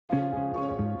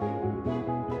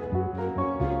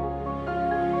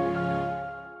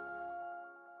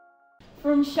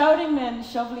From shouting men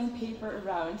shoveling paper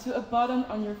around to a button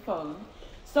on your phone,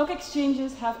 stock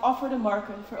exchanges have offered a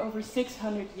market for over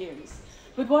 600 years.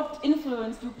 But what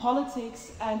influence do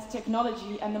politics and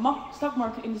technology and the stock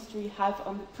market industry have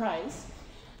on the price?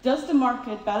 Does the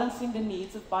market balancing the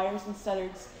needs of buyers and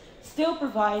sellers still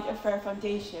provide a fair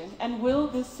foundation? And will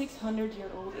this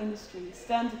 600-year-old industry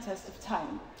stand the test of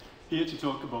time? Here to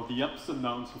talk about the ups and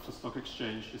downs of the stock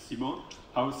exchange is Simone,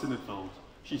 Huis in Veld.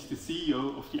 She's the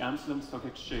CEO of the Amsterdam Stock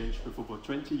Exchange with over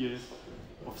 20 years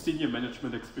of senior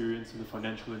management experience in the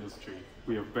financial industry.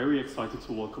 We are very excited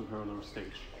to welcome her on our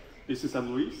stage. This is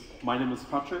Luis, my name is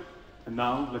Patrick, and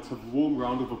now let's have a warm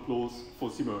round of applause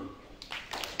for Simone.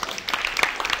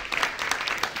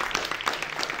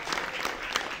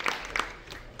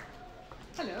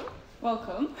 Hello,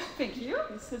 welcome. Thank you.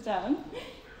 Please sit down.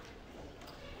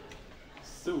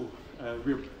 So,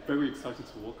 we're very excited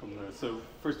to welcome her. So,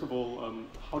 first of all,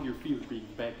 how do you feel being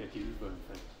back at the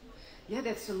Huis? Yeah,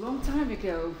 that's a long time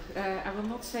ago. I will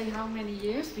not say how many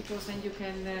years, because then you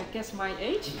can guess my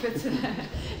age, but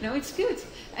no, it's good.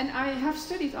 And I have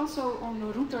studied also on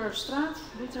Routerstraat,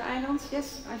 Router Eiland.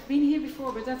 Yes, I've been here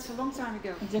before, but that's a long time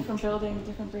ago. A different building, a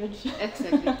different bridge.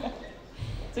 Exactly.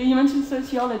 So you mentioned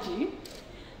sociology.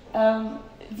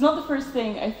 It's not the first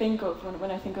thing I think of when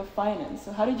I think of finance.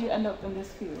 So how did you end up in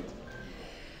this field?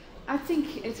 I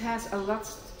think it has a lot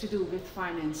to do with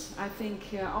finance. I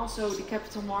think also the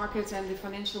capital market and the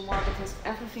financial market has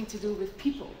everything to do with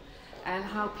people and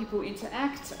how people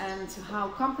interact and how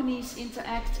companies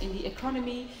interact in the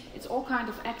economy. It's all kind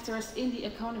of actors in the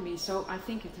economy. So I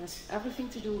think it has everything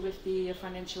to do with the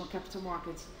financial and capital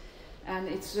market. And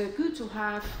it's good to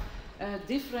have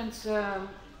different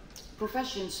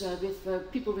professions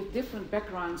with people with different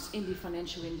backgrounds in the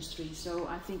financial industry. So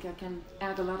I think I can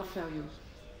add a lot of value.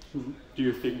 Do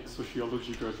you think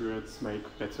sociology graduates make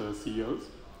better CEOs?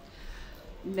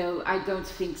 No, I don't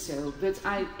think so. But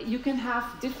you can have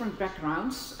different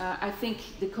backgrounds. I think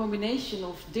the combination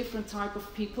of different type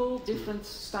of people, different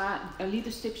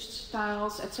leadership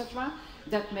styles, etc.,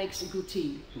 that makes a good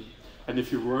team. And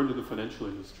if you weren't in the financial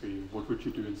industry, what would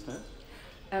you do instead?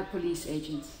 A police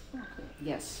agent. Okay.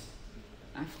 Yes.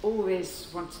 I've always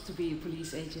wanted to be a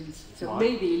police agent. So Why?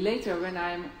 Maybe later when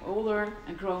I'm older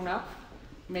and grown up,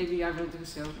 maybe I will do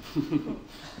so.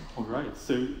 All right,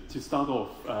 so to start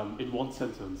off, in one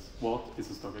sentence, what is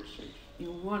a stock exchange?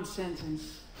 In one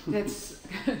sentence, that's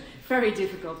very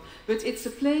difficult. But it's a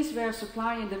place where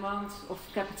supply and demand of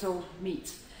capital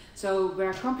meet. So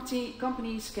where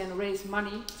companies can raise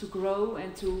money to grow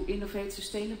and to innovate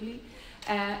sustainably,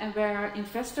 and where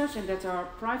investors, and that are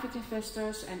private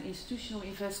investors and institutional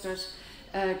investors,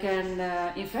 can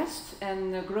invest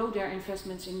and grow their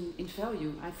investments in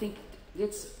value. I think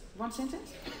it's one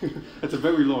sentence? It's a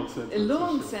very long sentence. A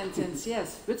long sentence,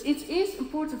 yes. But it is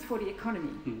important for the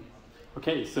economy.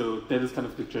 Okay, so that is kind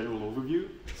of the general overview.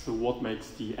 So what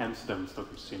makes the Amsterdam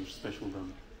Stock Exchange special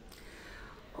then?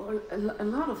 A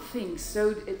lot of things.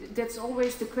 So that's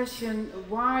always the question,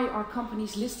 why are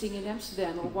companies listing in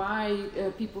Amsterdam, or why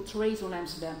people trade on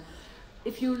Amsterdam?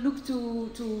 If you look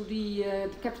to the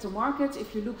capital market,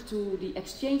 if you look to the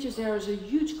exchanges, there is a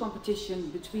huge competition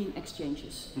between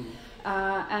exchanges.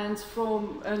 And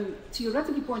from a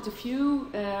theoretical point of view,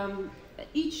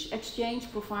 each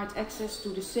exchange provides access to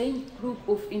the same group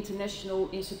of international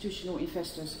institutional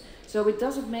investors. So it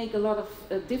doesn't make a lot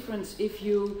of difference if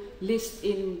you list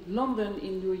in London,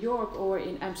 in New York, or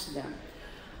in Amsterdam.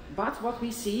 But what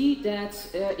we see that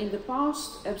in the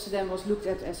past, Amsterdam was looked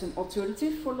at as an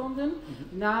alternative for London.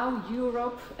 Now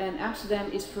Europe and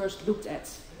Amsterdam is first looked at.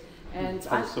 And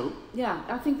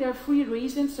I think there are three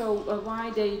reasons. So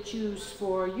why they choose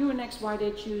for Euronext, why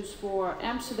they choose for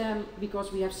Amsterdam,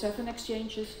 because we have 7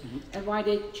 exchanges, and why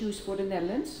they choose for the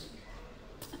Netherlands.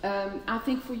 I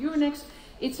think for Euronext,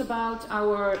 it's about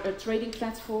our trading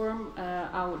platform,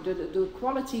 the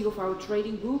quality of our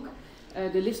trading book,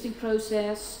 the listing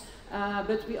process,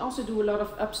 but we also do a lot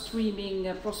of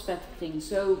upstreaming prospecting.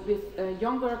 So with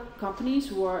younger companies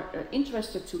who are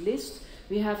interested to list,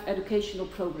 we have educational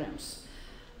programs.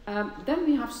 Then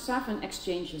we have 7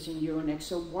 exchanges in Euronext.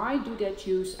 So why do they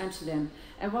choose Amsterdam?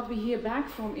 And what we hear back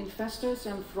from investors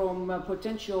and from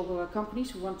potential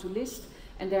companies who want to list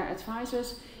and their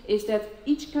advisors is that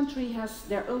each country has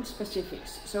their own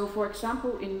specifics. So for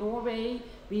example, in Norway,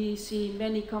 we see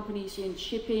many companies in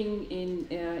shipping,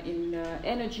 in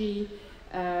energy.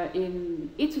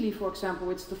 In Italy, for example,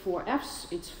 it's the 4 Fs.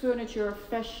 It's furniture,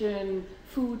 fashion,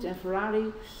 food, and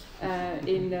Ferrari.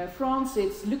 In France,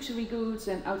 it's luxury goods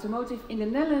and automotive. In the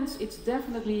Netherlands, it's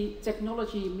definitely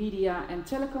technology, media, and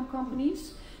telecom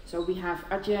companies. So we have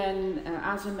Adyen,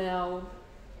 ASML,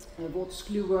 Wolters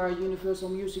Kluwer, Universal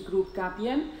Music Group,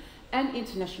 KPN, and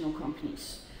international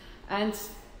companies. And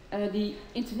the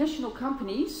international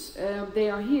companies, they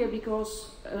are here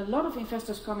because a lot of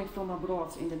investors coming from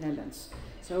abroad in the Netherlands.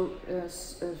 So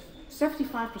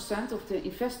 75% of the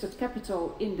invested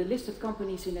capital in the listed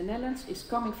companies in the Netherlands is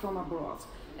coming from abroad.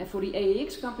 And for the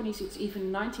AEX companies, it's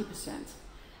even 90%.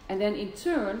 And then in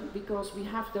turn, because we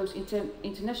have those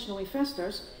international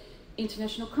investors,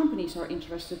 international companies are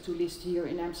interested to list here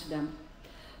in Amsterdam.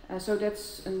 So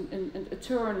that's a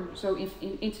turn. So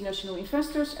international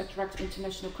investors attract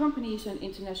international companies, and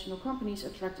international companies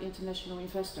attract international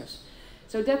investors.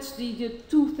 So that's the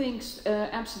two things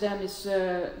Amsterdam is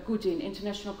good in: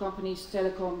 international companies,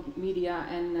 telecom, media,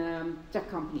 and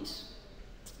tech companies.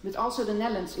 But also the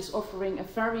Netherlands is offering a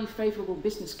very favorable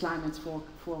business climate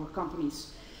for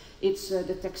companies. It's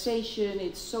the taxation,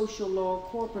 it's social law,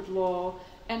 corporate law,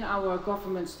 and our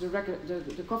government's, the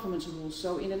government's rules.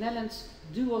 So in the Netherlands,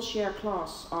 dual share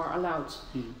class are allowed,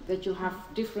 that you have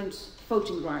different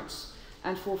voting rights.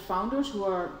 And for founders who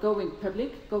are going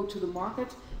public, go to the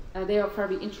market, they are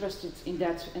very interested in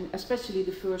that, and especially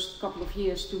the first couple of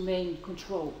years to maintain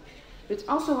control. But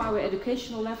also our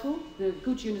educational level, the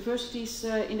good universities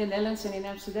in the Netherlands and in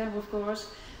Amsterdam, of course,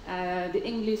 the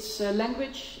English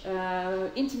language,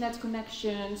 internet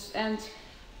connections, and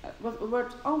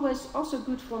what always also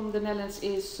good from the Netherlands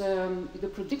is the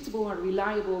predictable and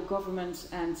reliable government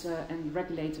and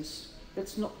regulators.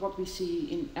 That's not what we see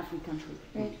in every country.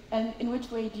 Right. And in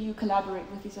which way do you collaborate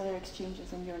with these other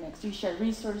exchanges in Euronext? Do you share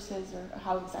resources, or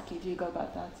how exactly do you go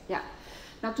about that? Yeah.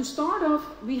 Now, to start off,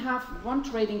 we have one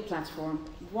trading platform,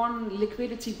 one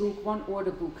liquidity book, one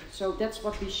order book. So that's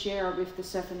what we share with the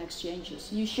 7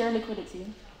 exchanges. You share liquidity?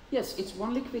 Yes, it's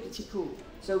one liquidity pool.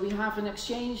 So we have an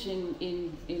exchange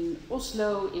in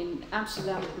Oslo, in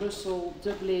Amsterdam, Brussels,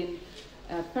 Dublin,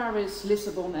 Paris,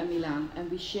 Lisbon, and Milan. And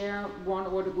we share one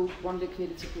order book, one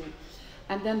liquidity pool.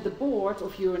 And then the board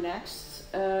of Euronext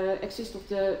consists of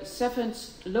the 7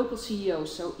 local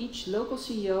CEOs. So each local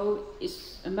CEO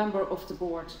is a member of the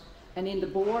board. And in the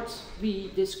board,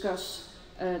 we discuss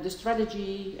the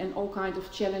strategy and all kinds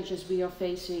of challenges we are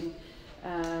facing.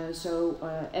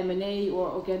 M&A or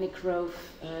organic growth,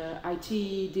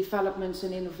 IT, developments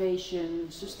and innovation,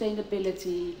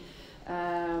 sustainability,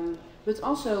 but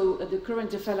also the current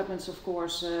developments, of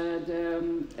course,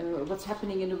 what's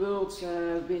happening in the world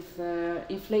with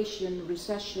inflation,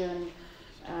 recession,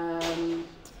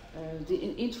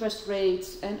 the interest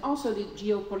rates, and also the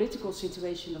geopolitical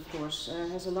situation, of course,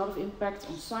 has a lot of impact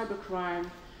on cybercrime,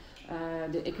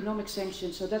 the economic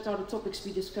sanctions. So that are the topics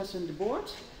we discuss in the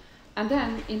board. And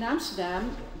then in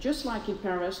Amsterdam, just like in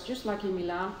Paris, just like in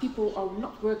Milan, people are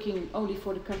not working only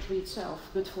for the country itself,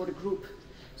 but for the group.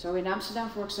 So in Amsterdam,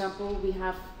 for example, we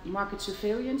have market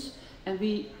surveillance, and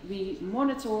we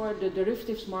monitor the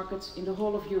derivatives markets in the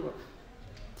whole of Europe.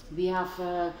 We have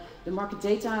the market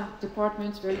data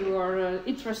department, where you are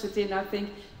interested in, I think,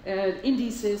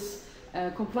 indices,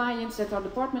 compliance, that are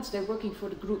departments, they're working for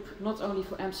the group, not only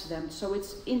for Amsterdam. So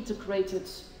it's integrated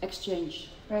exchange.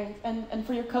 Right, and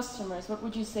for your customers, what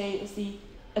would you say is the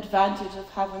advantage of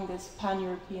having this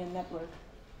pan-European network?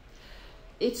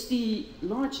 It's the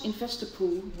large investor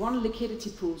pool, one liquidity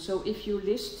pool. So if you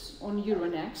list on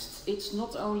Euronext, it's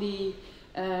not only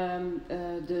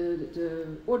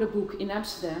the order book in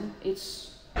Amsterdam,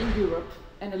 it's in Europe,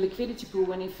 and a liquidity pool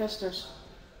when investors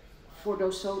for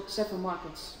those 7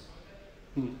 markets.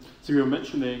 So you were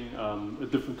mentioning a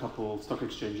different couple of stock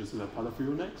exchanges that are part of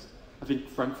Euronext. I think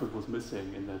Frankfurt was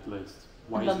missing in that list.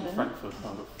 Why isn't Frankfurt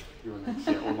part of Euronext?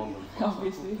 Yeah, or London.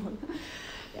 Obviously.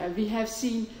 Yeah, we have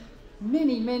seen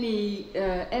many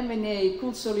M&A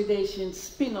consolidation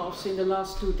spin-offs in the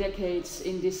last 2 decades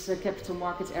in this capital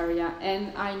market area,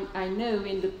 and I know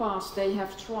in the past they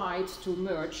have tried to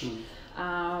merge,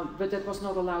 but that was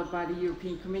not allowed by the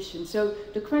European Commission. So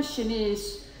the question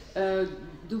is,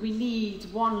 do we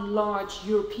need one large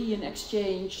European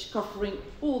exchange covering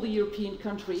all the European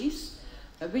countries,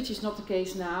 which is not the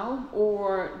case now,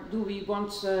 or do we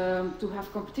want to have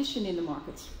competition in the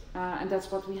market? And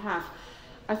that's what we have.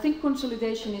 I think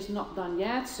consolidation is not done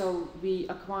yet, so we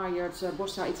acquired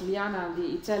Borsa Italiana,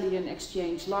 the Italian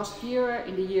exchange, last year,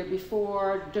 in the year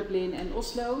before, Dublin and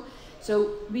Oslo.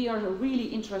 So we are really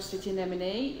interested in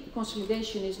M&A.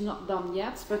 Consolidation is not done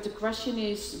yet, but the question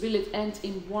is, will it end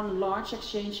in one large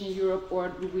exchange in Europe, or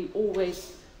do we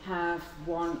always have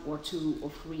 1 or 2 or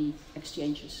 3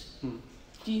 exchanges?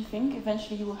 Do you think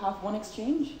eventually you will have one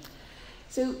exchange?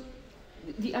 So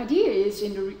the idea is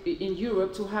in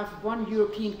Europe to have one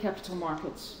European capital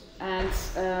market, and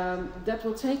that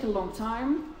will take a long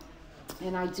time,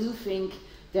 and I do think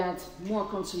that more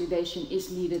consolidation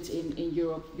is needed in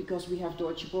Europe, because we have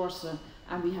Deutsche Börse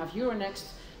and we have Euronext.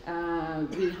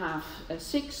 We have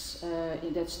SIX,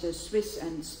 that's the Swiss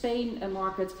and Spain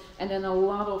market, and then a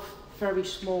lot of very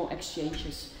small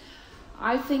exchanges.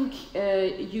 I think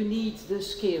you need the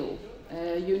scale.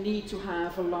 You need to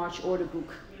have a large order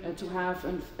book to have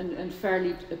a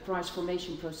fairly price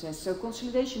formation process. So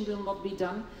consolidation will not be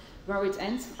done. Where it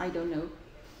ends, I don't know.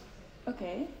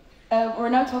 Okay. We're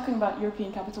now talking about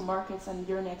European capital markets, and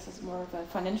Euronext is more of a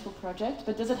financial project,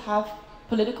 but does it have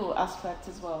political aspects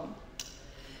as well?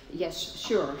 Yes,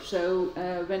 sure. So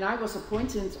when I was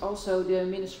appointed, also the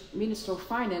Minister of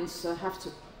Finance have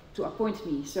to appoint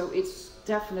me. So it's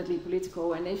definitely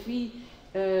political. And if we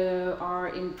are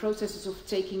in processes of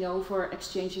taking over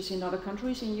exchanges in other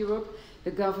countries in Europe,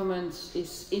 the government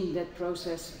is in that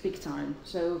process big time.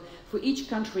 So for each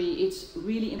country, it's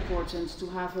really important to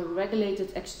have a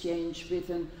regulated exchange with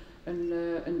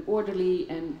an orderly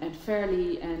and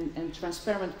fairly and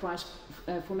transparent price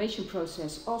formation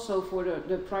process, also for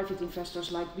the private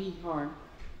investors like we are.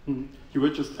 You were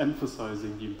just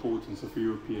emphasizing the importance of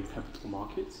European capital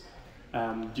markets.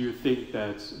 Do you think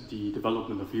that the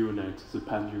development of Euronext as a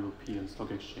pan-European stock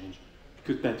exchange,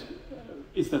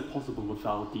 is that possible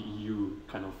without the EU,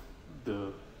 kind of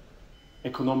the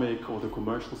economic or the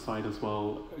commercial side as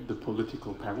well, the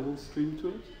political parallel stream to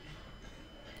it?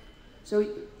 So,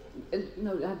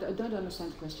 no, I don't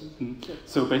understand the question.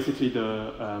 So basically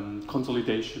the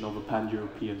consolidation of a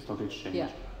pan-European stock exchange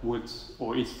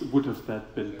would have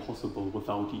that been possible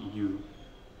without the EU?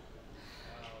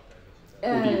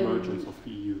 Or the emergence of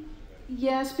the EU?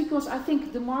 Yes, because I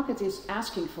think the market is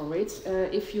asking for it.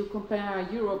 If you compare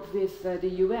Europe with the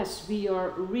US, we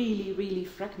are really, really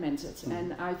fragmented.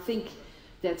 And I think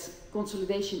that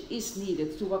consolidation is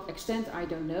needed. To what extent, I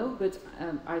don't know. But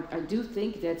I do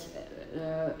think that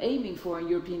aiming for a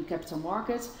European capital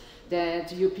market, that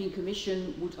the European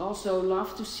Commission would also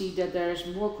love to see that there is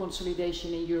more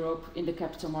consolidation in Europe in the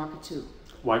capital market too.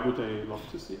 Why would they love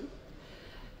to see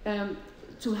it?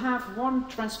 To have one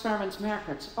transparent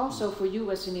market, also for you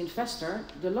as an investor,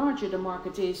 the larger the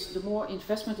market is, the more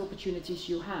investment opportunities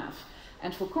you have.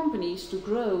 And for companies to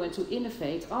grow and to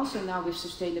innovate, also now with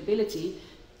sustainability,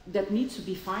 that needs to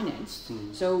be financed.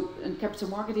 So a capital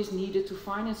market is needed to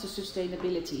finance the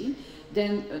sustainability.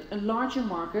 Then a larger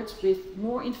market with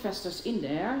more investors in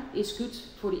there is good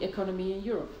for the economy in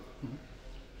Europe.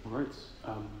 All right.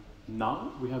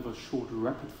 Now we have a short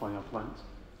rapid fire planned.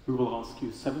 We will ask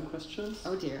you 7 questions,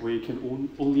 where you can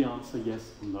only answer yes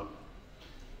or no.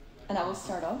 And I will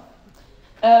start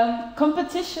off.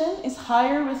 Competition is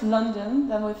higher with London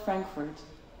than with Frankfurt.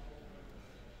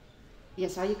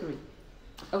 Yes, I agree.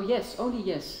 Oh yes, only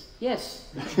yes. Yes.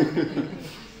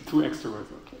 2 extra words,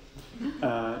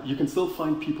 okay. You can still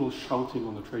find people shouting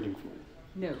on the trading floor.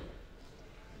 No.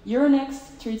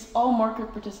 Euronext treats all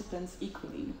market participants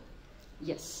equally.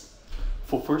 Yes.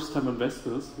 For first-time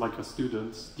investors, like our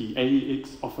students, the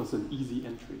AEX offers an easy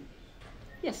entry.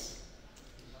 Yes.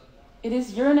 It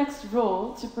is Euronext's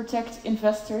role to protect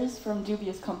investors from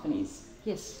dubious companies.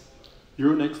 Yes.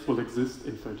 Euronext will exist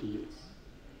in 30 years.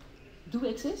 Do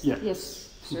exist? Yeah. Yes,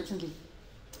 certainly.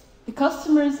 The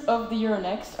customers of the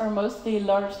Euronext are mostly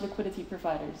large liquidity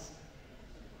providers.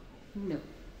 No.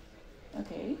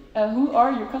 Okay. Who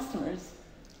are your customers?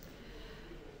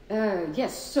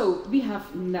 Yes, so we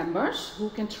have members who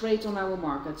can trade on our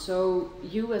market. So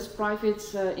you as private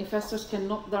investors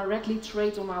cannot directly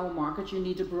trade on our market. You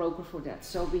need a broker for that.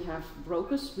 So we have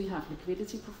brokers, we have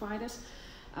liquidity providers.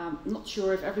 Not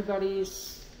sure if everybody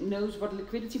knows what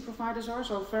liquidity providers are,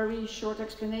 so very short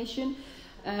explanation.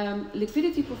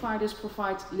 Liquidity providers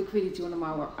provide liquidity on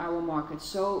our market.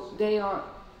 So they are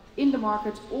in the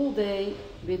market all day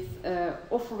with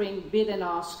offering, bid and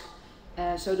ask.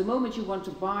 So the moment you want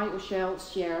to buy or sell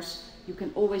shares, you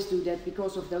can always do that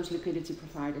because of those liquidity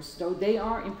providers. So they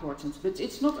are important. But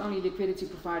it's not only liquidity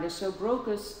providers, so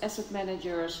brokers, asset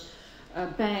managers,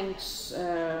 banks.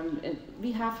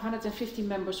 We have 150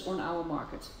 members on our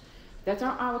market. That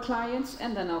are our clients,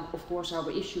 and then of course our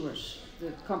issuers,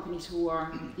 the companies who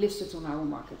are listed on our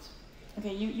market.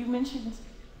 Okay, you mentioned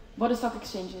what a stock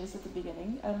exchange is at the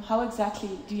beginning. How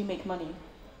exactly do you make money?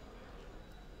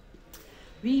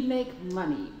 We make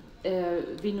money.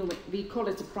 We call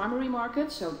it the primary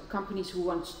market, so companies who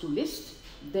want to list,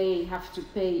 they have to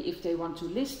pay if they want to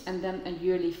list, and then a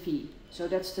yearly fee. So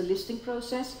that's the listing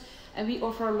process, and we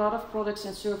offer a lot of products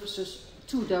and services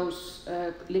to those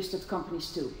listed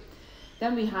companies too.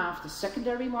 Then we have the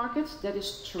secondary market, that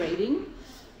is trading.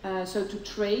 So to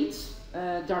trade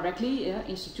directly,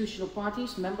 institutional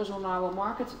parties, members on our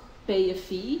market, pay a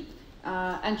fee.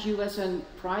 and you as a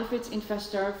private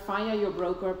investor via your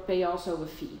broker pay also a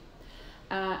fee.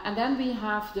 And then we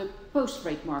have the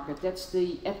post-trade market, that's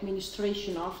the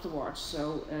administration afterwards,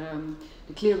 so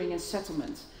the clearing and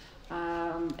settlement.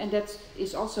 And that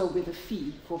is also with a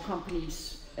fee for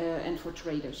companies and for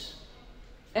traders.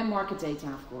 And market data,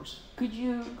 of course. Could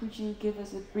you give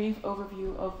us a brief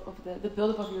overview of the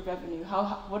build-up of your revenue?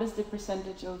 What is the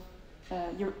percentage of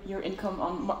your income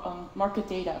on market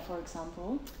data, for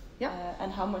example? Yeah.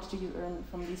 And how much do you earn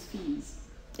from these fees?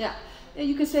 Yeah,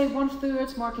 you can say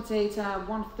 1/3 market data,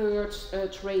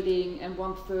 1/3 trading, and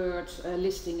 1/3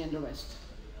 listing, and the rest.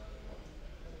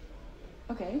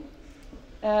 Okay.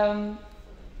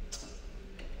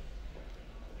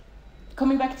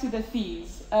 Coming back to the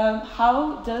fees,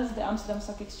 how does the Amsterdam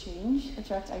Stock Exchange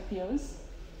attract IPOs?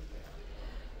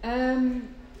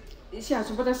 Yeah,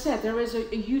 so what I said, there is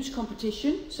a huge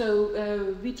competition, so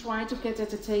we try to get at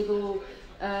the table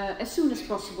as soon as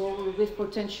possible with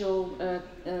potential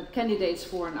candidates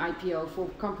for an IPO, for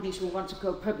companies who want to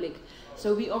go public.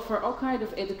 So we offer all kinds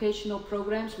of educational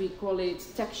programs, we call it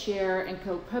Tech Share and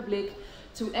Go Public,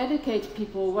 to educate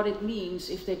people what it means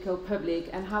if they go public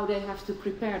and how they have to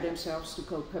prepare themselves to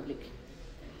go public.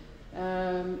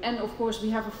 And of course we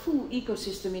have a full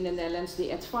ecosystem in the Netherlands,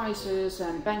 the advisors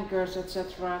and bankers,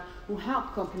 etc., who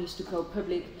help companies to go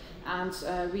public, and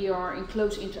we are in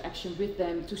close interaction with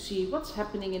them to see what's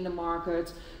happening in the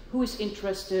market, who is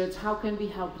interested, how can we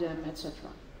help them, etc.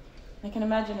 I can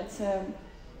imagine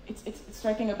it's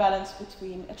striking a balance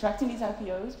between attracting these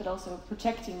IPOs but also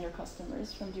protecting your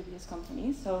customers from dubious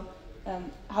companies. So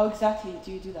how exactly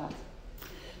do you do that?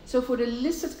 So for the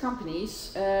listed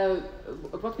companies,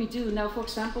 what we do now, for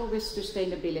example, with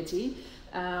sustainability,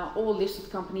 all listed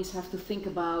companies have to think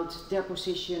about their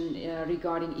position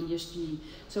regarding ESG.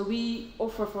 So we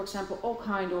offer, for example, all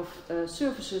kinds of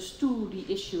services to the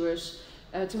issuers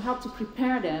to help to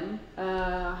prepare them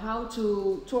how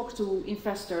to talk to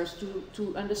investors,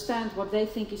 to understand what they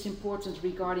think is important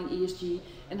regarding ESG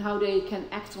and how they can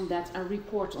act on that and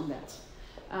report on that.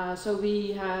 So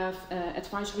we have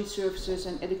advisory services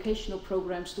and educational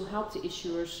programs to help the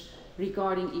issuers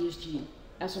regarding ESG,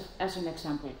 as an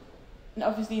example. And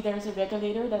obviously there's a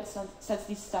regulator that sets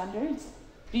these standards.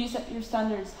 Do you set your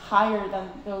standards higher than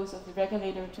those of the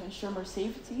regulator to ensure more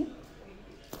safety?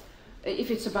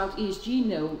 If it's about ESG,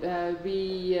 no.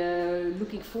 We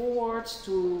looking forward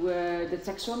to the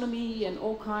taxonomy and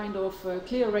all kind of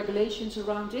clear regulations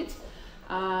around it.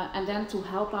 And then to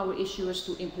help our issuers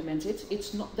to implement it.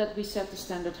 It's not that we set the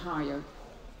standard higher.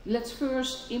 Let's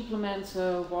first implement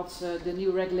what the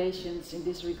new regulations in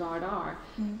this regard are,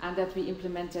 and that we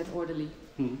implement that orderly.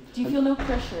 Do you feel no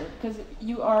pressure? Because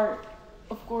you are,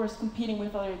 of course, competing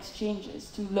with other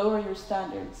exchanges to lower your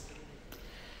standards.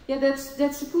 Yeah,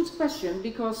 that's a good question,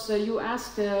 because you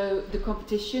asked the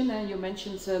competition and you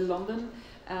mentioned London.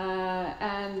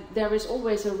 And there is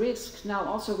always a risk now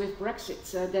also with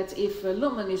Brexit that if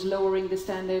London is lowering the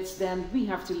standards, then we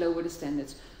have to lower the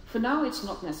standards. For now it's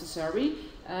not necessary.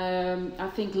 I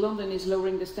think London is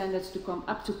lowering the standards to come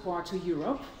up to par to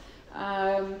Europe.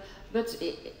 But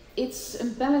it's a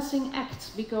balancing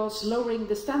act, because lowering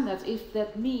the standards, if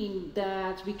that means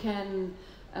that we can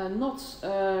not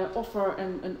offer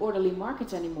an orderly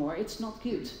market anymore, it's not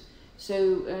good.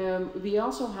 So we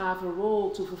also have a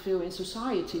role to fulfill in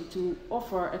society to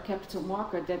offer a capital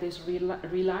market that is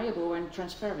reliable and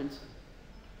transparent.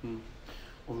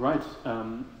 All right.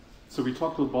 So we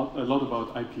talked a lot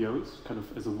about IPOs, kind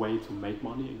of as a way to make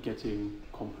money and getting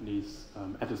companies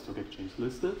at the stock exchange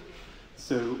listed.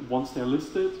 So once they're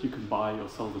listed, you can buy or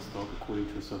sell the stock according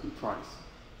to a certain price.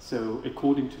 So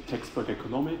according to textbook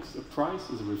economics, a price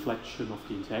is a reflection of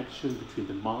the interaction between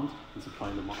demand and supply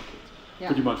in the market. Yeah.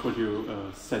 Pretty much what you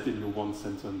said in your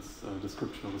one-sentence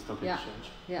description of the stock exchange.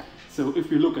 Yeah. So if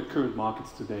we look at current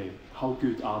markets today, how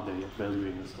good are they at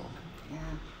valuing a stock? Yeah.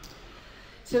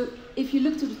 So if you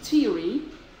look to the theory,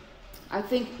 I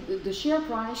think the share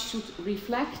price should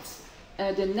reflect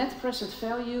the net present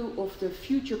value of the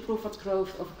future profit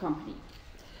growth of a company.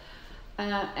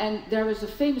 And there is a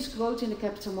famous quote in the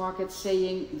capital market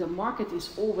saying the market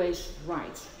is always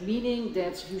right, meaning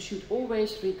that you should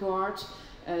always regard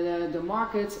the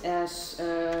market as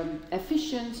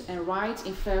efficient and right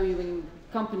in valuing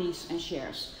companies and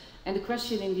shares. And the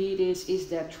question indeed is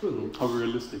that true? How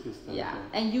realistic is that? Yeah,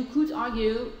 and you could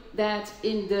argue that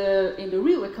in the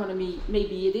real economy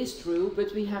maybe it is true,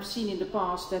 but we have seen in the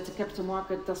past that the capital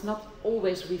market does not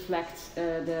always reflect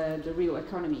the real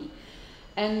economy.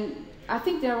 And I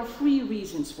think there are three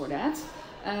reasons for that.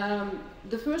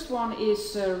 The first one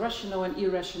is rational and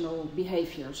irrational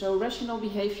behavior. So rational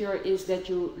behavior is that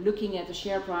you're looking at the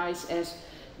share price as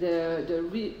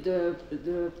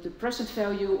the present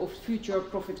value of future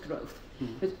profit growth.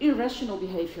 But irrational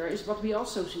behavior is what we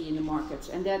also see in the markets,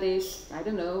 and that is, I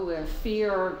don't know,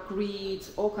 fear, greed,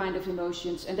 all kind of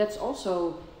emotions, and that's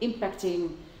also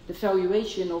impacting the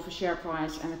valuation of a share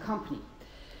price and a company.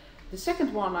 The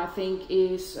second one, I think,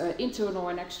 is internal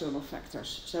and external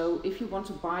factors. So if you want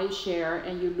to buy a share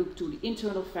and you look to the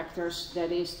internal factors,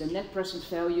 that is the net present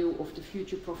value of the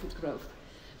future profit growth.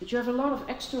 But you have a lot of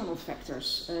external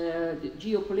factors, the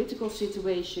geopolitical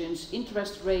situations,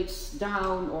 interest rates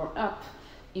down or up,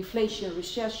 inflation,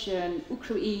 recession,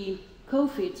 Ukraine,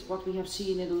 COVID, what we have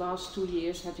seen in the last 2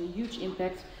 years had a huge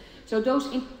impact. So those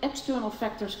external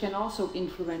factors can also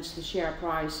influence the share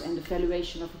price and the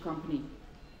valuation of a company.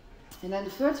 And then the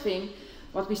third thing,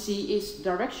 what we see is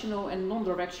directional and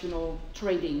non-directional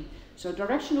trading. So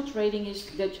directional trading is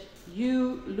that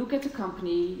you look at the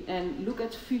company and look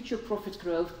at future profit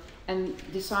growth and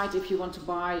decide if you want to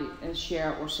buy a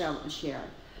share or sell a share.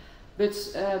 But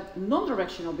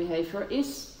non-directional behavior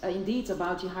is indeed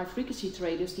about the high-frequency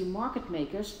traders, the market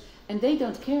makers, and they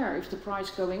don't care if the price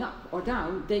is going up or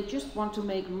down. They just want to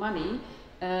make money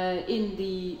in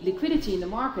the liquidity in the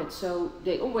market. So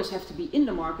they always have to be in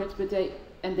the market, but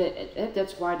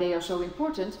that's why they are so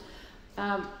important.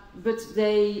 But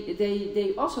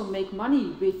they also make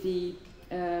money with the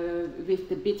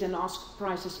bid and ask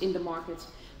prices in the market.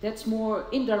 That's more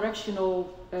indirectional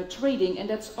trading, and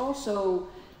that's also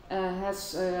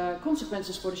has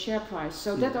consequences for the share price.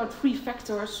 So that are three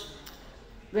factors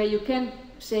where you can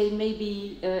say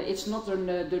maybe it's not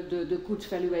the good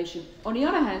valuation. On the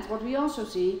other hand, what we also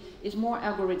see is more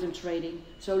algorithm trading,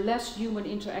 so less human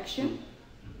interaction.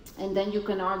 And then you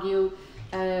can argue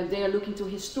they are looking to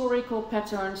historical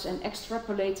patterns and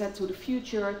extrapolate that to the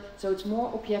future, so it's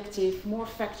more objective, more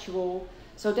factual.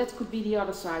 So that could be the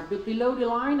other side. But below the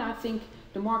line, I think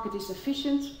the market is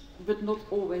efficient, but not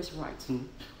always right.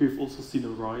 We've also seen a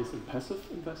rise in passive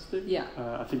investing. Yeah.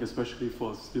 I think especially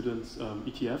for students,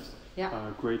 ETFs,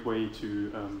 a great way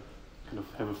to kind of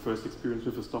have a first experience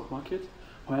with the stock market.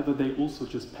 However, they also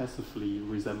just passively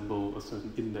resemble a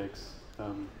certain index,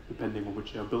 depending on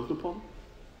which they are built upon.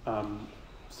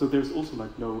 So there's also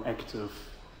like no active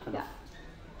kind of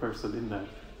person in that.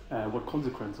 What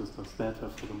consequences does that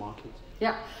have for the market?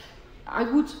 Yeah, I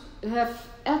could have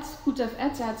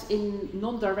added that in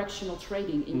non-directional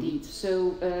trading indeed.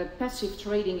 So passive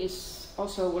trading is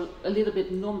also a little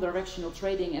bit non-directional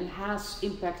trading and has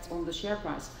impact on the share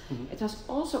price. It has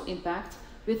also impact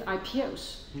with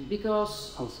IPOs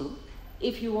because how so?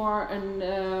 If you are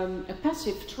a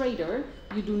passive trader,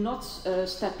 you do not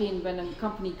step in when a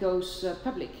company goes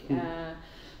public.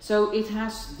 So it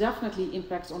has definitely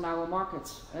impact on our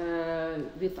markets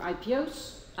with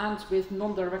IPOs and with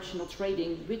non-directional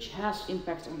trading, which has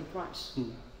impact on the price.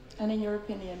 And in your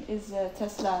opinion, is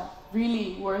Tesla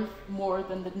really worth more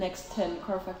than the next 10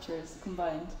 car factories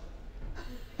combined?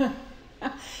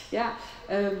 Yeah.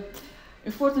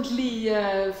 Unfortunately,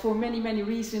 for many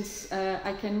reasons,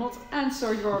 I cannot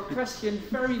answer your question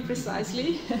very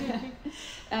precisely.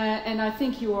 And I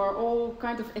think you are all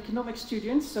kind of economic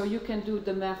students, so you can do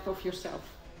the math of yourself.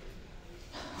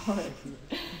 All right.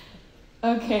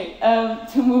 Okay,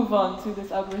 to move on to this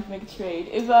algorithmic trade,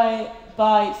 if I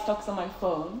buy stocks on my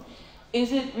phone,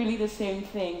 is it really the same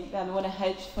thing than when a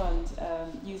hedge fund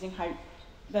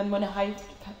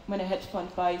when a hedge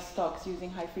fund buys stocks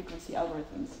using high frequency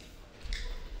algorithms?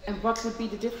 And what would be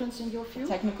the difference in your view?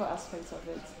 Technical aspects of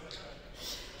it.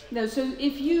 No,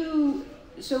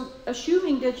 so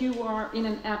assuming that you are in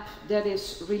an app that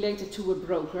is related to a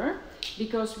broker,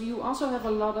 because you also have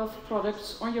a lot of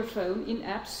products on your phone in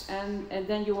apps, and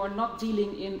then you are not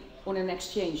dealing on an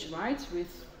exchange, right,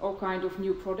 with all kind of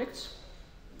new products.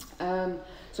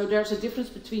 So there's a difference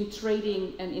between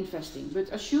trading and investing. But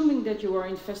assuming that you are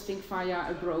investing via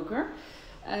a broker,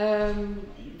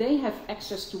 they have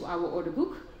access to our order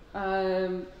book.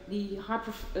 The high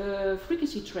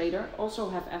frequency trader also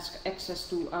have access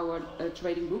to our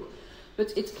trading book,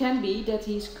 but it can be that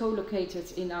he's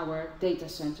co-located in our data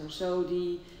center. So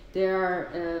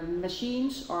their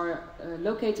machines are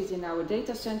located in our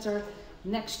data center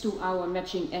next to our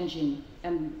matching engine,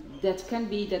 and that can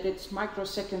be that it's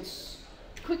microseconds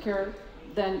quicker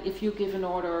than if you give an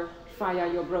order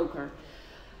via your broker.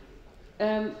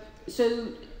 So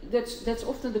that's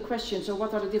often the question. So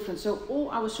what are the differences? So all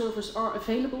our servers are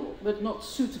available but not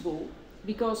suitable,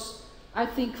 because I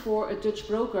think for a Dutch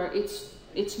broker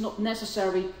it's not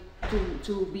necessary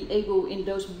to be able in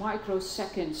those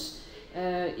microseconds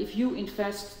If you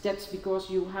invest, that's because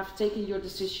you have taken your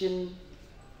decision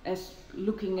as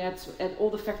looking at all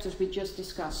the factors we just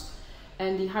discussed.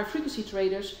 And the high frequency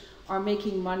traders are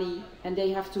making money and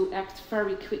they have to act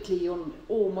very quickly on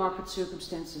all market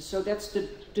circumstances. So that's the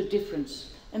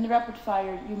difference. In the rapid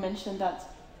fire, you mentioned that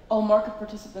all market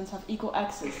participants have equal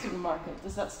access to the market.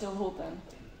 Does that still hold then?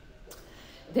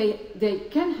 They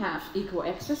can have equal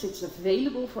access, it's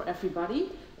available for everybody,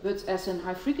 but as a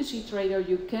high frequency trader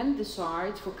you can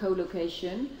decide for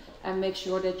co-location and make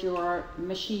sure that your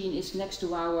machine is next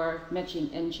to our matching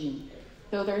engine.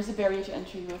 So there is a barrier to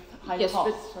entry with high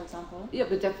costs, for example. Yeah,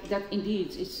 but that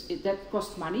indeed, that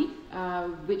costs money,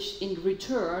 which in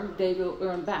return they will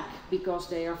earn back because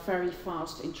they are very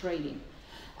fast in trading.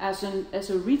 As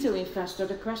a retail investor,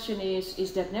 the question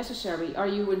is that necessary? Are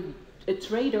you a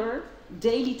trader,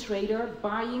 daily trader,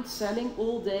 buying, selling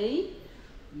all day?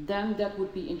 Then that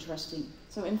would be interesting.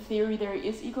 So in theory there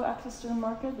is equal access to the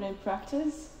market, but in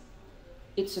practice?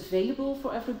 It's available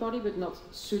for everybody, but not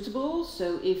suitable.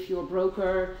 So if your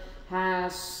broker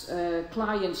has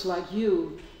clients like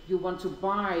you want to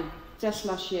buy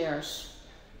Tesla shares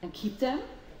and keep them,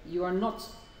 you are not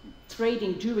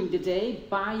trading during the day,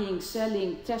 buying,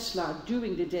 selling Tesla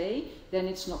during the day, then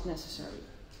it's not necessary.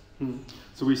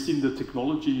 So we've seen the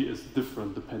technology is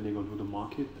different depending on who the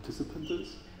market participant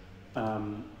is.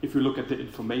 If you look at the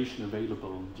information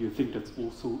available, do you think that's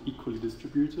also equally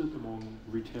distributed among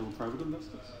retail and private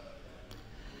investors?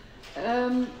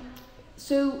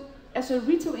 So as a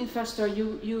retail investor,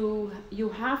 you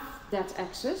have that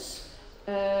access.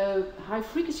 High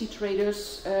frequency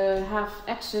traders have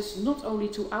access not only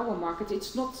to our market,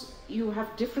 it's not, you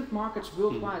have different markets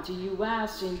worldwide, the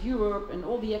US and Europe and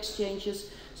all the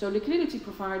exchanges. So liquidity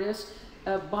providers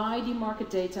buy the market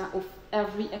data of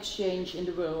every exchange in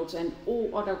the world and all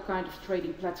other kind of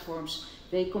trading platforms.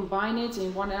 They combine it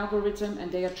in one algorithm and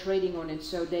they are trading on it.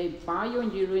 So they buy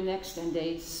on Euronext and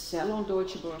they sell on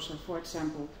Deutsche Börse, for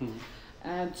example.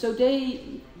 So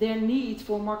their need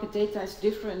for market data is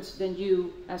different than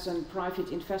you as a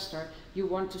private investor. You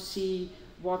want to see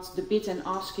what the bid and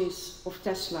ask is of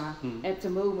Tesla at the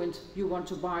moment you want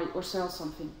to buy or sell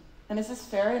something. And is this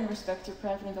fair in respect to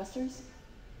private investors?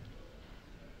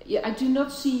 Yeah, I do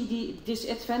not see the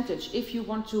disadvantage. If you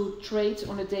want to trade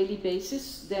on a daily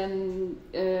basis, then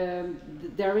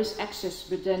there is access,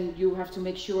 but then you have to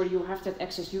make sure you have that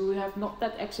access. You have not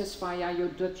that access via your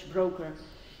Dutch broker.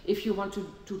 If you want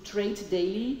to trade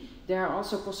daily, there are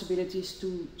also possibilities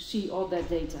to see all that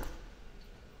data.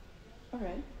 All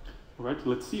right. All right,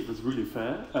 let's see if it's really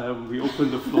fair. We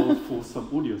open the floor for some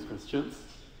audience questions.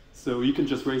 So you can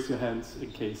just raise your hand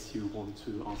in case you want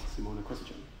to ask Simone a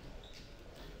question.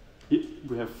 Yeah,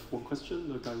 we have one question,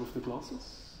 the guy with the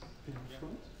glasses in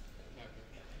front.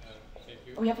 Thank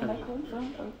you. We have a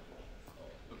microphone. Oh.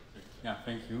 Yeah,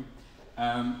 thank you.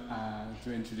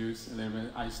 To introduce a little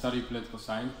bit, I study political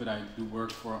science, but I do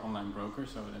work for an online broker,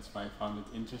 so that's why I found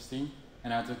it interesting.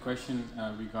 And I had a question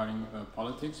regarding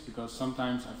politics, because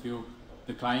sometimes I feel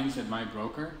the clients at my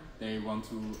broker, they want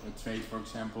to trade, for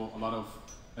example, a lot of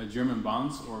German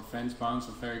bonds or French bonds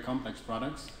or very complex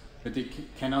products, but they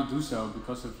cannot do so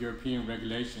because of European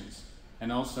regulations.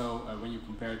 And also, when you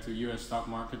compare it to US stock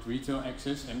market retail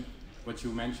access, and what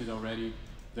you mentioned already,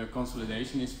 the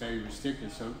consolidation is very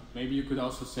restricted. So maybe you could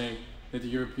also say that the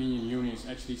European Union is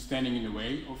actually standing in the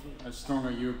way of a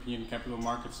stronger European capital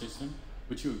market system.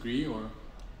 Would you agree, or?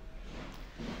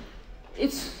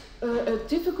 It's a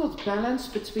difficult balance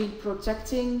between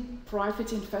protecting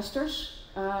private investors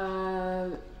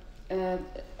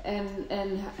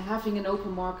and having an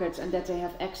open market and that they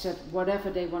have access whatever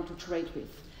they want to trade with.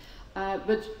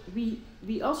 But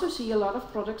we also see a lot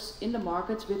of products in the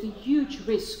market with a huge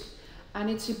risk, and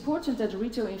it's important that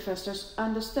retail investors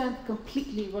understand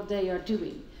completely what they are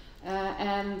doing.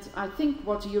 And I think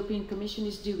what the European Commission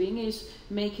is doing is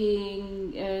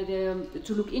making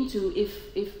to look into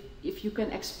if you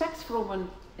can expect from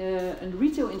a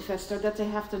retail investor that they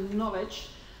have the knowledge,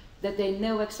 that they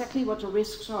know exactly what the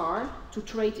risks are to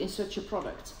trade in such a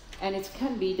product. And it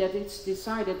can be that it's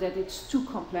decided that it's too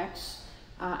complex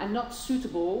and not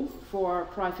suitable for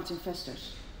private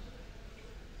investors.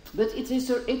 But it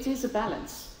is a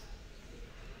balance.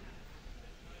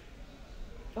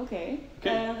 Okay.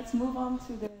 Let's move on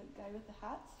to the guy with the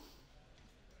hat.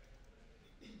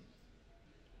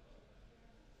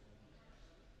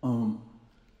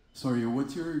 Sorry,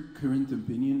 what's your current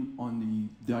opinion on the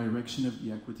direction of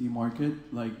the equity market?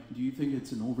 Like, do you think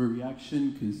it's an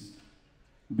overreaction? Because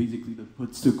basically the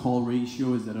puts to call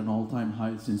ratio is at an all-time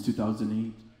high since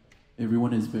 2008.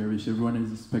 Everyone is bearish, everyone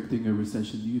is expecting a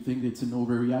recession. Do you think it's an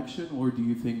overreaction, or do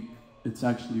you think it's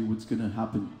actually what's going to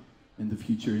happen in the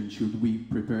future, and should we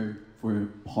prepare for a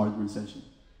hard recession?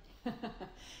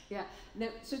 Yeah, no,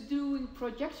 so doing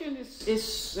projection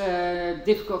is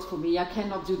difficult for me. I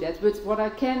cannot do that. But what I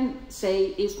can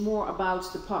say is more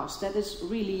about the past. That is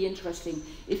really interesting.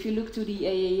 If you look to the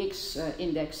AAX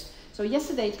index. So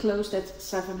yesterday it closed at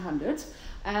 700.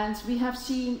 And we have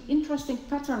seen interesting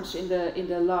patterns in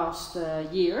the last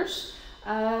years.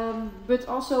 But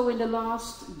also in the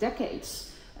last decades.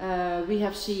 We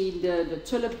have seen the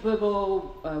tulip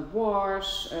bubble,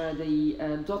 wars,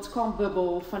 the dot-com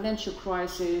bubble, financial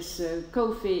crisis,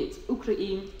 COVID,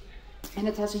 Ukraine, and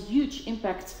it has a huge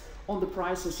impact on the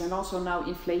prices, and also now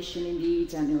inflation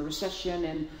indeed, and a recession,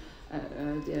 and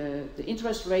the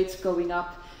interest rates going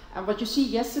up. And what you see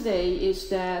yesterday is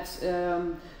that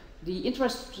the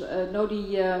interest,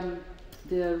 the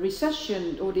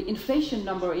recession or the inflation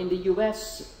number in the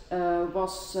US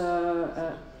was.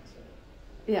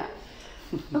 Yeah,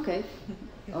 okay.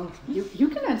 Oh, you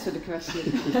can answer the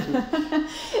question.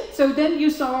 So then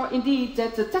you saw indeed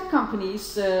that the tech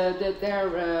companies, that their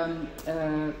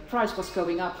price was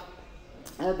going up.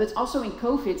 But also in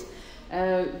COVID,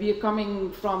 we are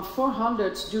coming from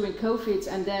 400 during COVID,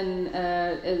 and then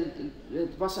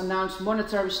it was announced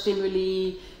monetary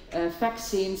stimuli,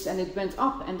 vaccines, and it went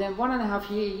up. And then 1.5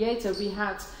 years later, we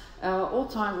had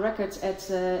all-time records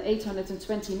at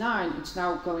 829. It's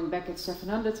now going back at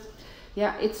 700.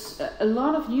 Yeah, it's a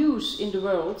lot of news in the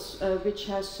world, which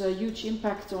has a huge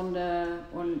impact on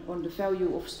the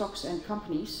value of stocks and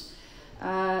companies.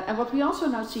 And what we also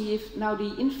now see, if now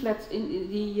the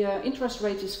interest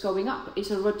rate is going up, is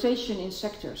a rotation in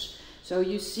sectors. So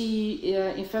you see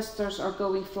investors are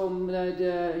going from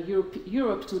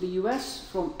Europe to the US,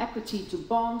 from equity to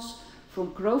bonds,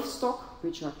 from growth stock,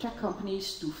 which are tech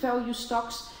companies, to value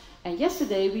stocks. And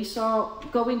yesterday we saw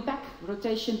going back,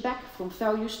 rotation back from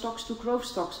value stocks to growth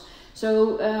stocks.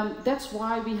 So that's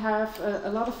why we have a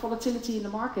lot of volatility in the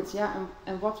markets. Yeah,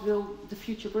 and what will the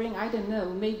future bring? I don't know.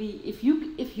 Maybe if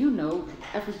you know,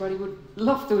 everybody would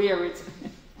love to hear it.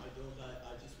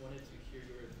 I just wanted to hear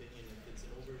your opinion if it's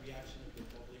an overreaction of the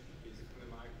public because of the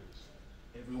markets.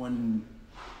 Everyone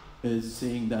is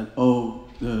saying that, oh,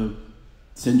 the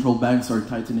central banks are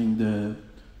tightening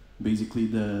basically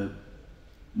the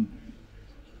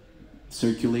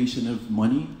circulation of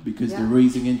money because they're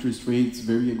raising interest rates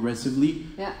very aggressively.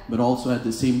 Yeah. But also at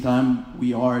the same time,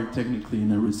 we are technically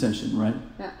in a recession, right?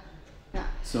 Yeah. Yeah.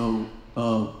 So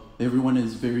everyone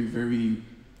is very, very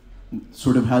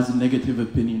sort of has a negative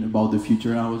opinion about the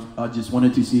future. I just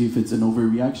wanted to see if it's an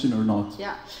overreaction or not.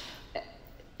 Yeah.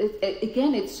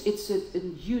 Again, it's a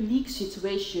unique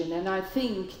situation, and I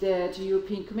think that the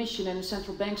European Commission and the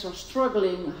central banks are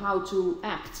struggling how to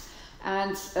act.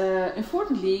 And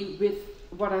unfortunately, with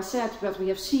what I said, what we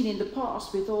have seen in the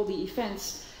past with all the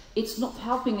events, it's not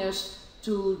helping us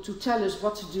to tell us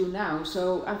what to do now.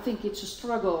 So I think it's a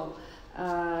struggle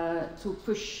to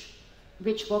push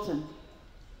which button.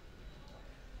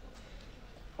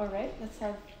 All right, let's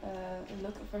have a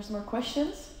look if there's more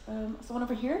questions. Someone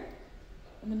over here?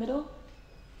 In the middle?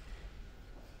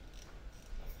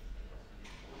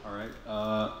 All right.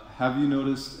 Have you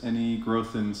noticed any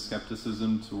growth in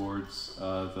skepticism towards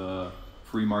the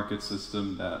free market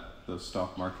system that the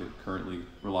stock market currently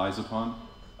relies upon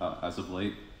as of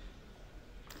late?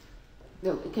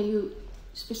 No, can you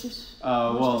specific?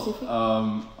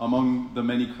 Among the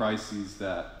many crises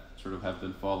that sort of have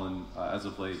been fallen as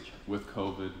of late, with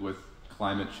COVID, with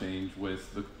climate change,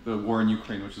 with the war in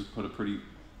Ukraine, which has put a pretty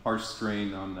harsh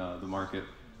strain on the market.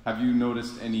 Have you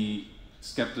noticed any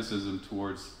skepticism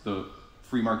towards the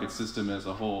free market system as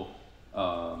a whole,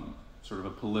 sort of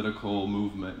a political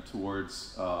movement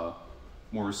towards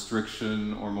more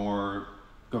restriction or more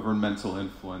governmental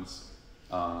influence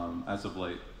as of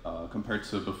late compared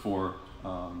to before,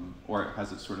 or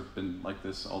has it sort of been like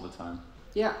this all the time?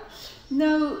 Yeah,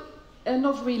 no,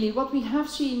 not really. What we have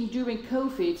seen during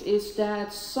COVID is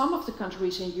that some of the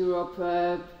countries in Europe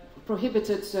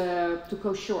prohibited to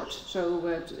go short. So,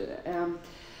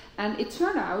 and it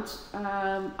turned out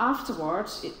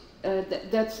afterwards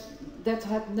that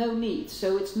had no need.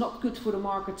 So it's not good for the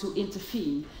market to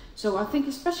intervene. So I think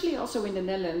especially also in the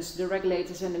Netherlands, the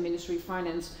regulators and the Ministry of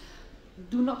Finance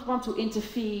do not want to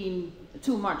intervene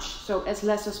too much. So as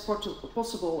less as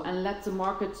possible and let the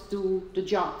market do the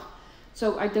job.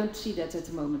 So I don't see that at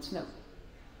the moment, no.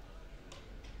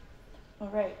 All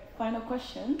right, final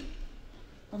question.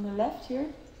 On the left here.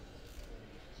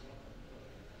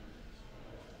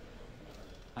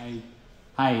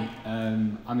 Hi,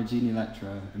 I'm a junior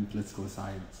lecturer in political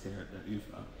science here at the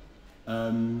UFA.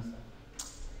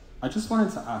 I just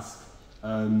wanted to ask,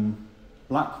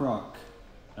 BlackRock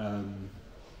are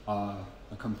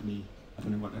a company, I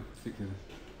don't know what the particular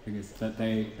thing is, but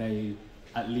they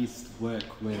at least work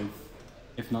with,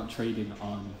 if not trading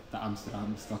on the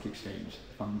Amsterdam Stock Exchange,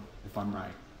 if I'm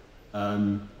right.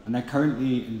 And they're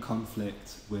currently in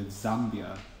conflict with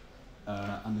Zambia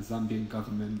and the Zambian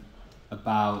government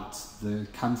about the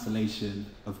cancellation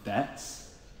of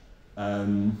debts.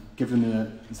 Given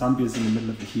that Zambia is in the middle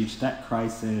of a huge debt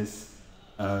crisis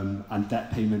and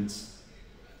debt payments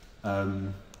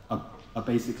are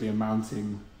basically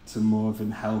amounting to more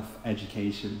than health,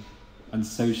 education and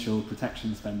social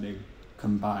protection spending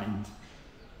combined.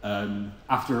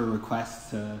 After a request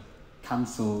to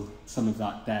cancel some of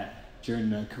that debt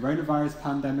during the coronavirus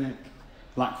pandemic,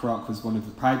 BlackRock was one of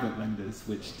the private lenders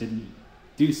which didn't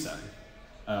do so,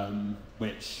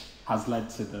 which has led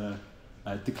to the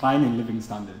decline in living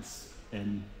standards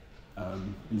in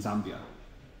Zambia.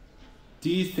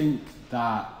 Do you think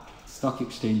that stock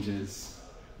exchanges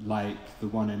like the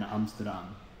one in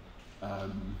Amsterdam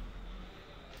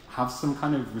have some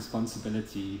kind of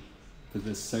responsibility for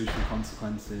the social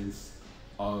consequences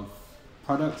of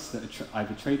products that are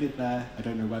either traded there? I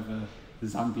don't know whether the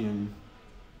Zambian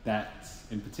debt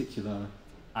in particular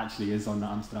actually is on the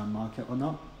Amsterdam market or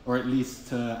not, or at least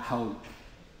to help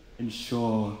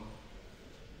ensure,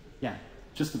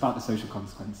 just about the social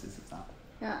consequences of that.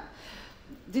 Yeah,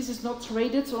 this is not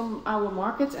traded on our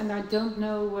market, and I don't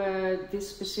know this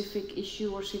specific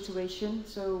issue or situation,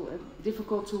 so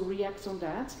difficult to react on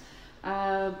that.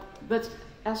 But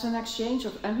as an exchange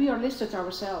and we are listed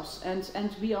ourselves,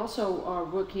 and we also are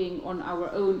working on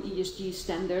our own ESG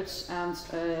standards, and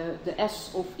the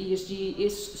S of ESG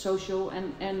is social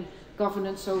and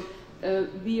governance. So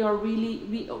we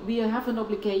have an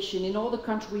obligation in all the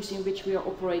countries in which we are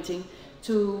operating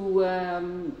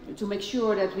to make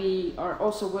sure that we are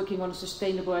also working on a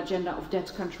sustainable agenda of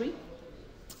that country.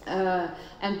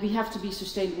 And we have to be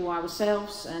sustainable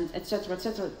ourselves, and etc.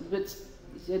 etc. But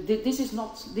this is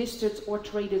not listed or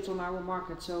traded on our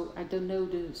market, so I don't know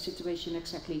the situation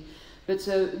exactly. But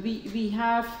we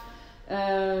have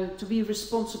to be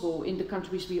responsible in the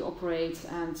countries we operate,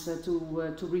 and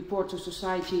to report to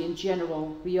society in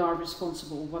general. We are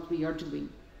responsible what we are doing.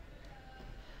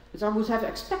 But I would have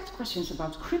expect questions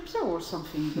about crypto or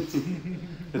something, but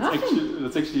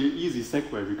that's actually an easy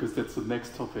segue, because that's the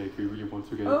next topic we really want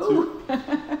to get into.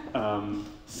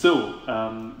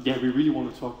 We really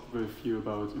want to talk with you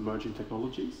about emerging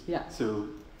technologies. Yeah. So,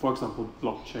 for example,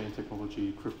 blockchain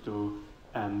technology, crypto,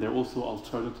 and there are also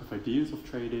alternative ideas of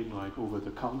trading, like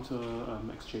over-the-counter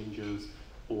exchanges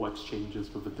or exchanges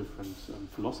with a different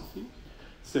philosophy.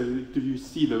 So do you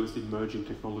see those emerging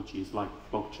technologies like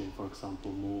blockchain, for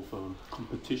example, more of a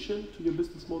competition to your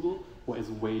business model, or as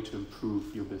a way to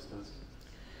improve your business?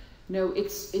 No,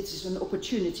 it's an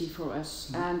opportunity for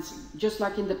us. And just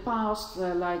like in the past,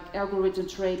 like algorithm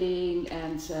trading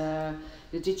and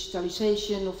the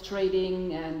digitalization of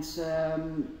trading and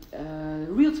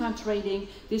real-time trading,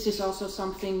 this is also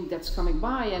something that's coming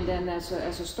by, and then as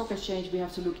a stock exchange we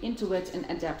have to look into it and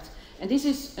adapt. And this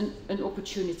is an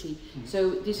opportunity.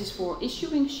 So this is for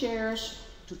issuing shares,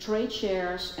 to trade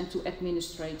shares, and to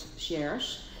administrate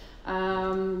shares.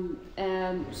 And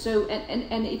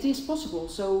it is possible.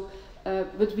 So,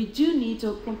 but we do need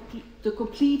the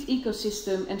complete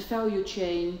ecosystem and value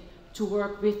chain to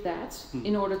work with that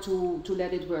in order to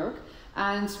let it work.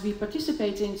 And we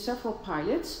participate in several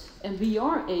pilots, and we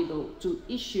are able to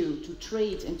issue, to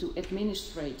trade, and to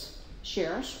administrate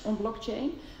shares on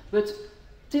blockchain. But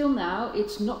till now,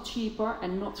 it's not cheaper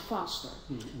and not faster.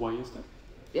 Why is that?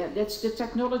 Yeah, that's the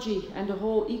technology and the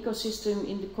whole ecosystem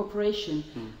in the corporation.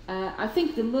 I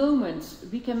think the moment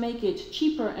we can make it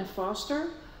cheaper and faster,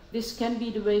 this can be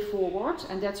the way forward,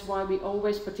 and that's why we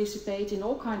always participate in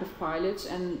all kinds of pilots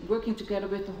and working together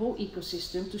with the whole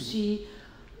ecosystem to see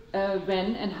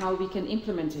when and how we can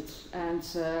implement it, and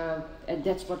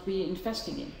that's what we're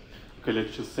investing in. Okay,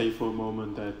 let's just say for a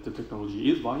moment that the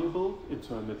technology is viable, in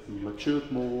terms it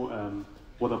matured more.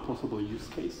 What are possible use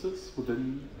cases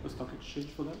within a stock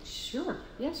exchange for that? Sure,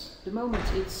 yes. The moment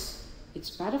it's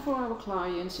better for our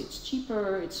clients, it's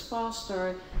cheaper, it's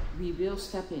faster, we will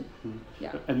step in.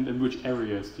 Yeah. And in which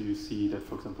areas do you see that,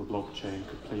 for example, blockchain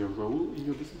could play a role in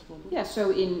your business model? Yeah,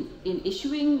 so in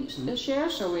issuing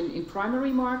shares, so in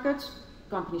primary market,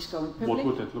 companies going public. What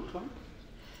would that look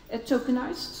like?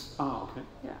 Tokenized. Ah, okay.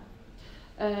 Yeah.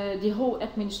 The whole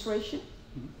administration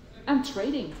and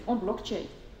trading on blockchain.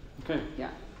 Okay.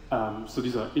 Yeah. So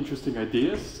these are interesting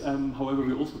ideas. However,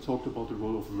 we also talked about the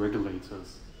role of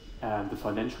regulators and the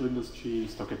financial industry,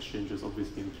 stock exchanges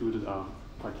obviously included, are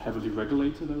quite heavily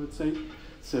regulated, I would say.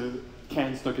 So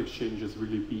can stock exchanges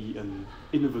really be an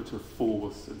innovative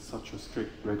force in such a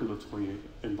strict regulatory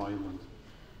environment?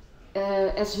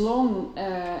 As long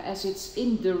as it's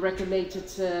in the regulated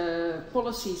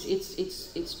policies,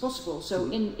 it's possible.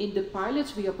 So in the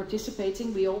pilots we are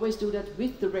participating, we always do that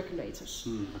with the regulators.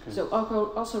 Okay. So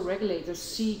also regulators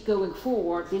see going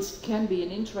forward this can be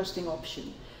an interesting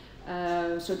option.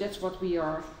 So that's what we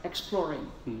are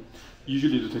exploring.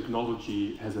 Usually the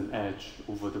technology has an edge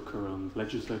over the current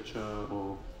legislature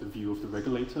or the view of the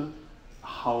regulator.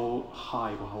 How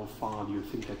high or how far do you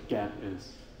think that gap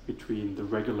is between the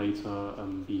regulator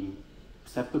being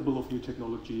acceptable of new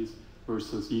technologies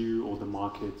versus you or the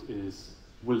market is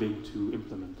willing to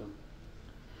implement them?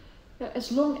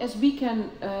 As long as we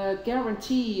can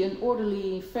guarantee an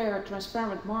orderly, fair,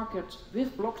 transparent market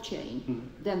with blockchain,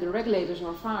 then the regulators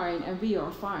are fine and we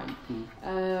are fine.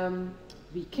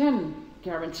 We can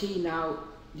guarantee now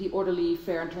the orderly,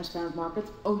 fair and transparent market,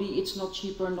 only it's not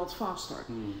cheaper, not faster.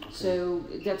 Okay. So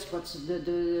that's what's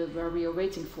where we are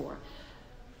waiting for.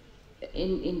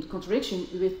 In contradiction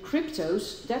with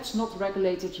cryptos, that's not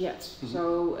regulated yet.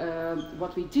 So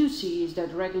what we do see is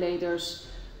that regulators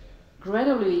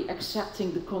gradually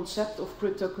accepting the concept of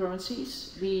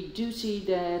cryptocurrencies. We do see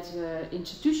that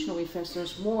institutional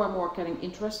investors more and more getting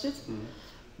interested.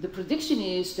 The prediction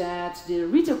is that the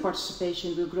retail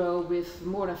participation will grow with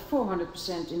more than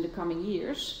 400% in the coming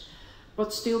years,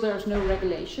 but still there is no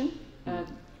regulation.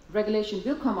 Regulation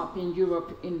will come up in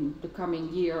Europe in the coming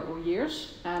year or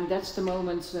years, and that's the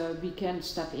moment we can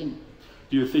step in.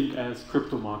 Do you think as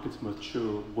crypto markets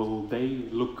mature, will they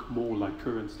look more like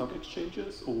current stock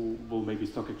exchanges, or will maybe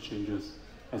stock exchanges,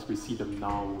 as we see them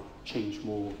now, change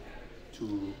more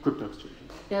to crypto exchanges?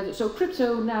 Yeah, so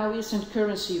crypto now isn't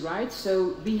currency, right?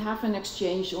 So we have an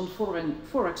exchange on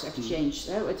forex exchange.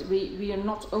 We are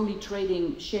not only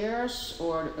trading shares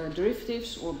or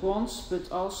derivatives or bonds,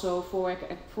 but also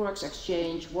forex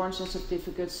exchange, warrants and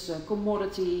certificates,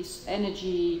 commodities,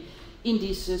 energy,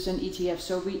 indices and ETFs.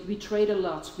 So we trade a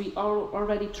lot. We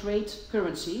already trade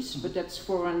currencies, but that's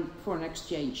foreign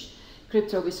exchange.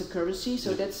 Crypto is a currency,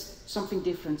 so that's something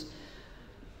different.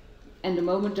 And the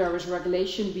moment there is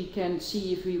regulation, we can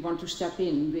see if we want to step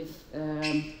in with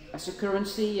as a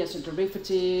currency, as a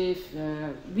derivative.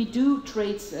 We do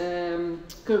trade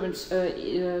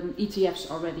ETFs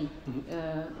already.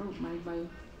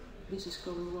 This is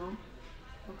going wrong.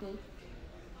 Okay,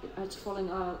 it's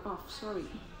falling off. Sorry.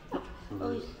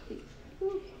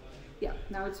 Yeah,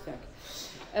 now it's back.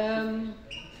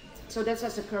 So that's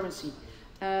as a currency.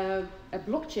 A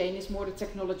blockchain is more the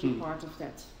technology part of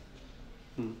that.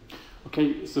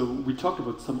 Okay, so we talked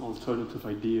about some alternative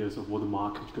ideas of what a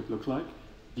market could look like.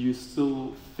 Do you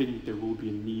still think there will be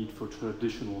a need for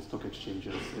traditional stock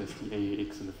exchanges as the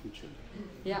AEX in the future?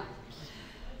 Yeah.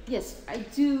 Yes, I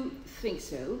do think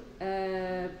so.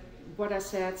 What I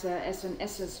said, as an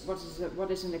essence, what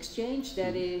is an exchange?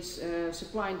 That is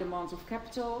supply and demand of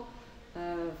capital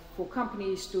for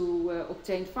companies to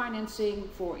obtain financing,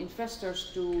 for investors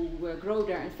to grow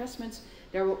their investments.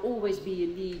 There will always be a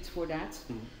need for that.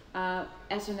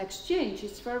 As an exchange,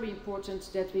 it's very important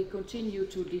that we continue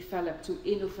to develop, to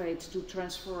innovate, to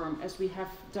transform, as we have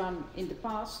done in the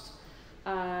past,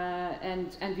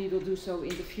 and we will do so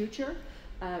in the future.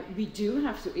 We do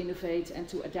have to innovate and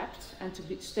to adapt and to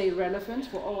stay relevant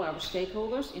for all our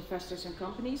stakeholders, investors and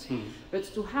companies. But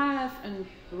to have a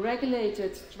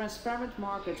regulated, transparent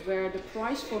market where the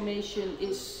price formation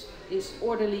is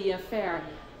orderly and fair,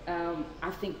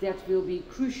 I think that will be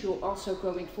crucial also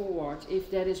going forward,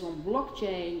 if that is on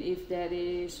blockchain, if that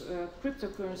is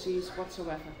cryptocurrencies,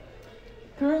 whatsoever.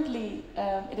 Currently,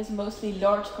 it is mostly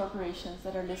large corporations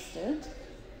that are listed.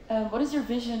 What is your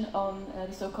vision on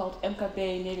the so-called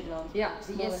MKB Nederland? Yeah,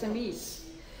 the SMEs.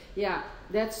 Yeah,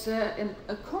 that's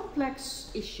a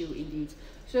complex issue indeed.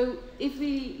 So if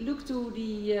we look to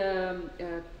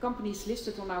the companies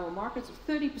listed on our market,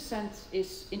 30%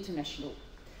 is international.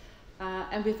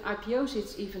 And with IPOs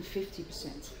it's even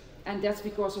 50%. And that's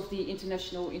because of the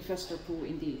international investor pool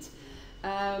indeed.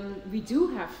 We do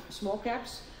have small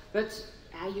caps, but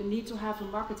you need to have a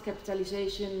market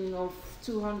capitalization of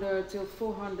 200 till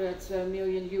 400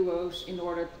 million euros in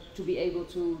order to be able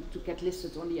to get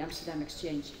listed on the Amsterdam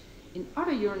Exchange. In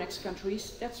other Euronext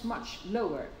countries, that's much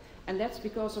lower. And that's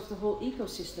because of the whole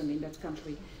ecosystem in that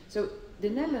country. So the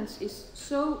Netherlands is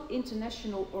so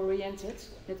international oriented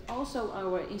that also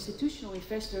our institutional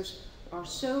investors are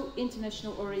so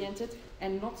international oriented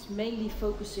and not mainly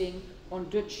focusing on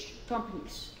Dutch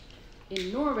companies.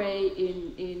 In Norway,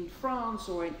 in France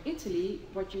or in Italy,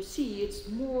 what you see, it's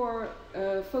more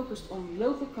focused on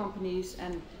local companies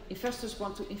and investors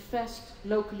want to invest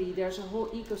locally. There's a whole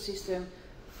ecosystem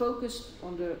focused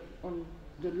on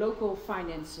the local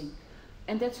financing.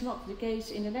 And that's not the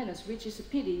case in the Netherlands, which is a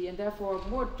pity and therefore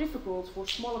more difficult for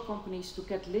smaller companies to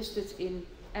get listed in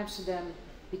Amsterdam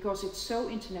because it's so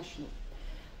international.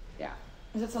 Yeah.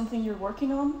 Is that something you're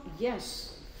working on?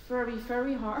 Yes. Very,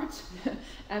 very hard.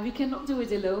 And we cannot do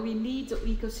it alone. We need the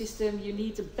ecosystem, you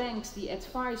need the banks, the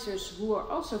advisors who are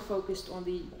also focused on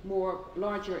the more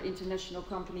larger international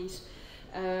companies.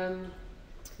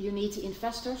 You need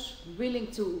investors willing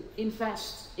to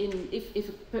invest in, if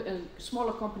a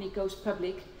smaller company goes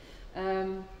public.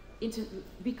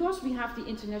 Because we have the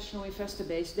international investor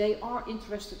base, they are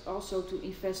interested also to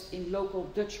invest in local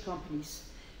Dutch companies.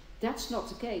 That's not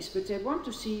the case, but they want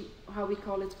to see, how we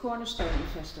call it, cornerstone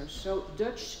investors. So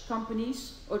Dutch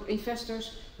companies or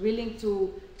investors willing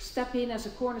to step in as a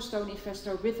cornerstone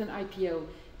investor with an IPO.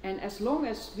 And as long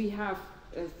as we have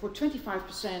for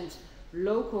 25%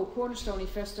 local cornerstone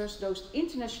investors, those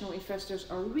international investors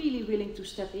are really willing to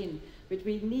step in. But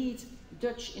we need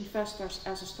Dutch investors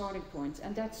as a starting point.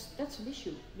 And that's an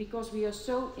issue, because we are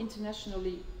so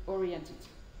internationally oriented.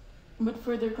 Would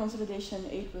further consolidation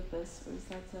aid with this, or is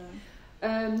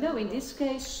that? No, in this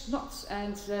case not,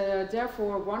 and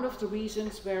therefore one of the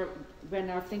reasons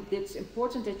when I think it's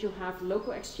important that you have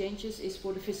local exchanges is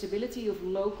for the visibility of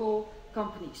local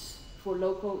companies, for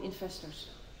local investors.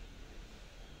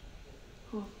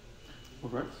 Cool. All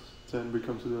right, then we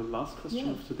come to the last question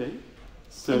of today.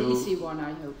 So, an easy one,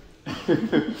 I hope.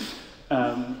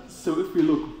 So if we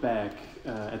look back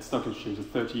at stock exchanges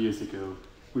 30 years ago,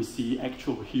 we see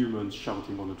actual humans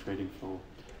shouting on the trading floor.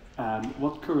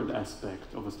 What current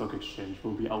aspect of a stock exchange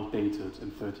will be outdated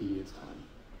in 30 years' time?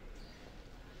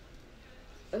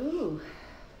 Oh,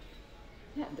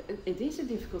 yeah, it is a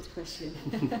difficult question.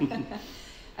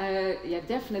 Yeah,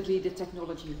 definitely the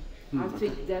technology. I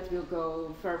think that will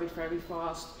go very, very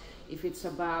fast. If it's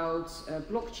about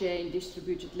blockchain,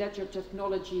 distributed ledger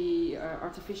technology,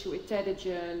 artificial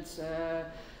intelligence,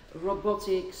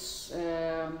 robotics,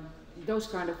 those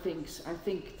kind of things, I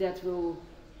think that will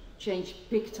change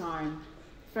big time,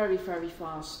 very, very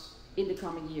fast in the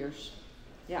coming years.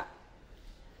 Yeah.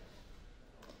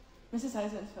 Mrs.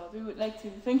 Huis and Veld, we would like to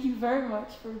thank you very much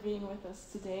for being with us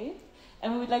today.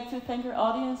 And we would like to thank our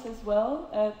audience as well.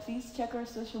 Please check our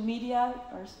social media,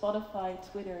 our Spotify,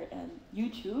 Twitter, and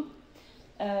YouTube.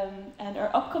 And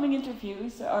our upcoming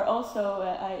interviews are also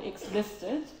IX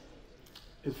listed.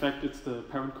 In fact, it's the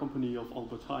parent company of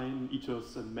Albert Heijn,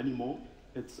 Ethos, and many more.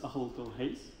 It's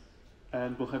Huis,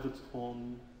 and we'll have it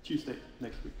on Tuesday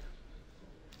next week.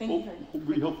 Thank you very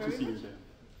much. We hope to see you there.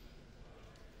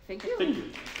 Thank you. Thank you.